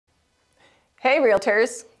Hey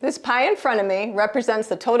realtors, this pie in front of me represents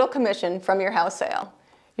the total commission from your house sale.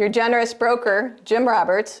 Your generous broker, Jim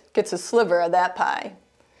Roberts, gets a sliver of that pie.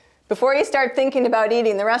 Before you start thinking about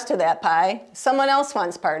eating the rest of that pie, someone else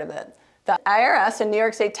wants part of it. The IRS and New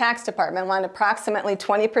York State Tax Department want approximately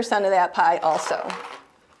 20% of that pie also.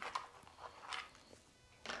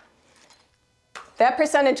 That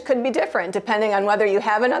percentage could be different depending on whether you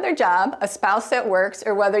have another job, a spouse that works,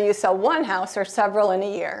 or whether you sell one house or several in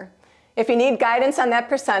a year. If you need guidance on that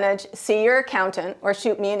percentage, see your accountant or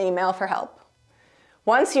shoot me an email for help.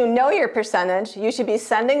 Once you know your percentage, you should be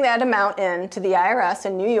sending that amount in to the IRS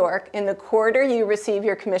in New York in the quarter you receive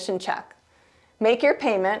your commission check. Make your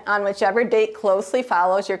payment on whichever date closely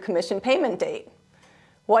follows your commission payment date.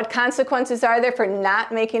 What consequences are there for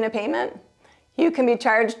not making a payment? You can be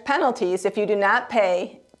charged penalties if you do not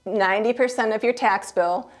pay 90% of your tax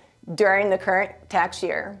bill during the current tax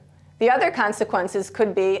year. The other consequences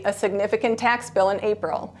could be a significant tax bill in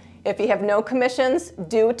April. If you have no commissions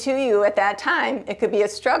due to you at that time, it could be a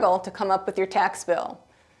struggle to come up with your tax bill.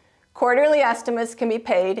 Quarterly estimates can be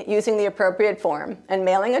paid using the appropriate form and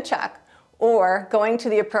mailing a check or going to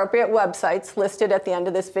the appropriate websites listed at the end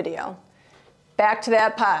of this video. Back to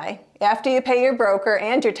that pie. After you pay your broker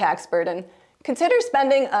and your tax burden, consider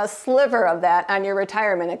spending a sliver of that on your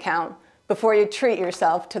retirement account before you treat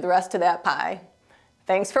yourself to the rest of that pie.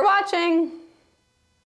 Thanks for watching.